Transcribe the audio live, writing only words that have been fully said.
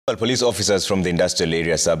Well, police officers from the industrial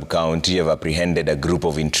area sub-county have apprehended a group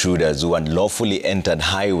of intruders who unlawfully entered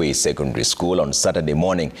Highway Secondary School on Saturday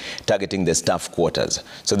morning, targeting the staff quarters.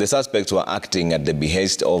 So the suspects were acting at the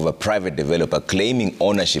behest of a private developer claiming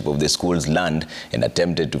ownership of the school's land and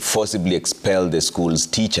attempted to forcibly expel the school's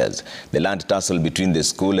teachers. The land tussle between the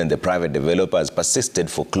school and the private developer has persisted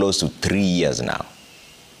for close to 3 years now.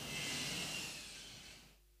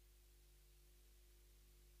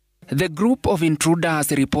 The group of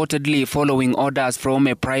intruders, reportedly following orders from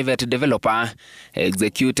a private developer,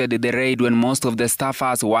 executed the raid when most of the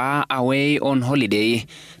staffers were away on holiday,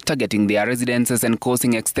 targeting their residences and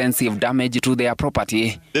causing extensive damage to their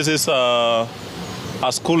property. This is a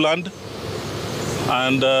school land,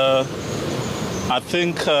 and I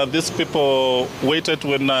think these people waited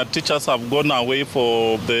when teachers have gone away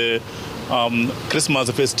for the Christmas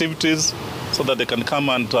festivities so that they can come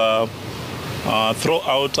and throw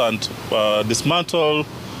out and dismantle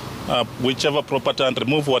whichever property and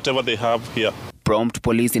remove whatever they have here. Prompt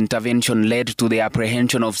police intervention led to the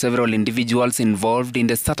apprehension of several individuals involved in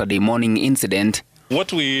the Saturday morning incident.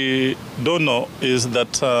 What we don't know is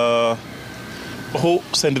that who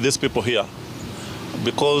sent these people here,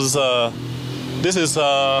 because this is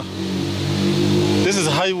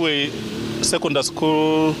Highway Secondary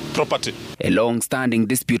School property. A long-standing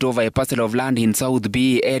dispute over a parcel of land in South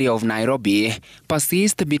B area of Nairobi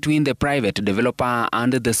persists between the private developer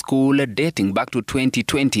and the school dating back to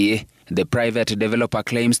 2020. The private developer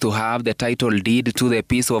claims to have the title deed to the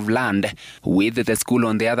piece of land, with the school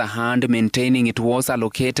on the other hand maintaining it was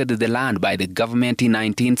allocated the land by the government in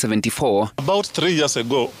 1974. About 3 years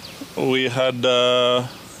ago, we had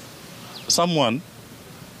someone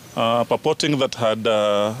purporting that had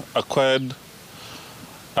acquired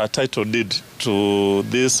a title deed to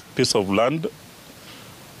this piece of land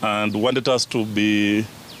and wanted us to be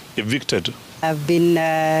evicted. I've been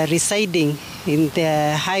residing in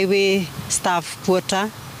the highway staff quarter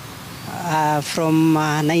from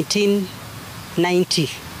 1990.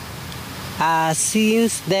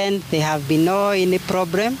 Since then, there have been no any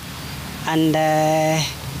problem, and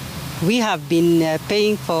we have been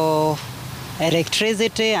paying for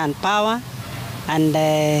electricity and power, and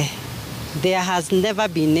there has never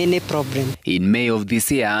been any problem. In May of this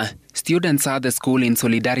year, students at the school, in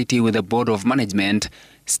solidarity with the Board of Management,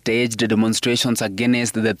 staged demonstrations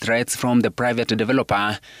against the threats from the private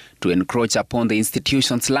developer to encroach upon the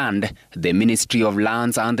institution's land. The Ministry of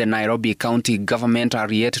Lands and the Nairobi County government are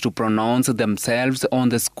yet to pronounce themselves on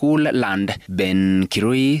the school land. Ben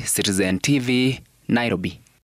Kirui, Citizen TV, Nairobi.